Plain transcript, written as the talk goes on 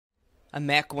I'm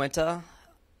Matt Guinta,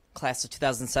 class of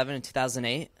 2007 and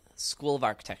 2008, School of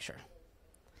Architecture.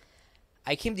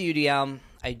 I came to UDM,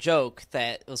 I joke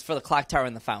that it was for the clock tower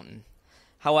and the fountain.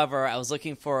 However, I was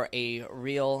looking for a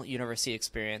real university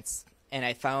experience, and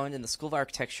I found in the School of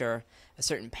Architecture a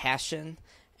certain passion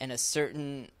and a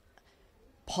certain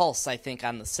pulse, I think,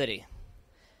 on the city.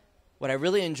 What I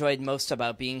really enjoyed most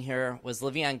about being here was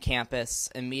living on campus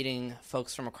and meeting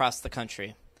folks from across the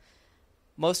country.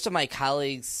 Most of my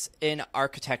colleagues in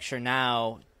architecture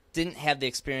now didn't have the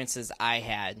experiences I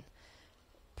had.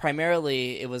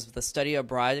 Primarily, it was the study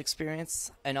abroad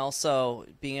experience and also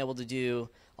being able to do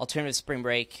alternative spring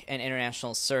break and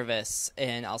international service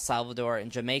in El Salvador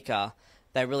and Jamaica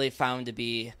that I really found to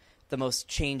be the most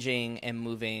changing and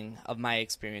moving of my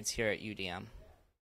experience here at UDM.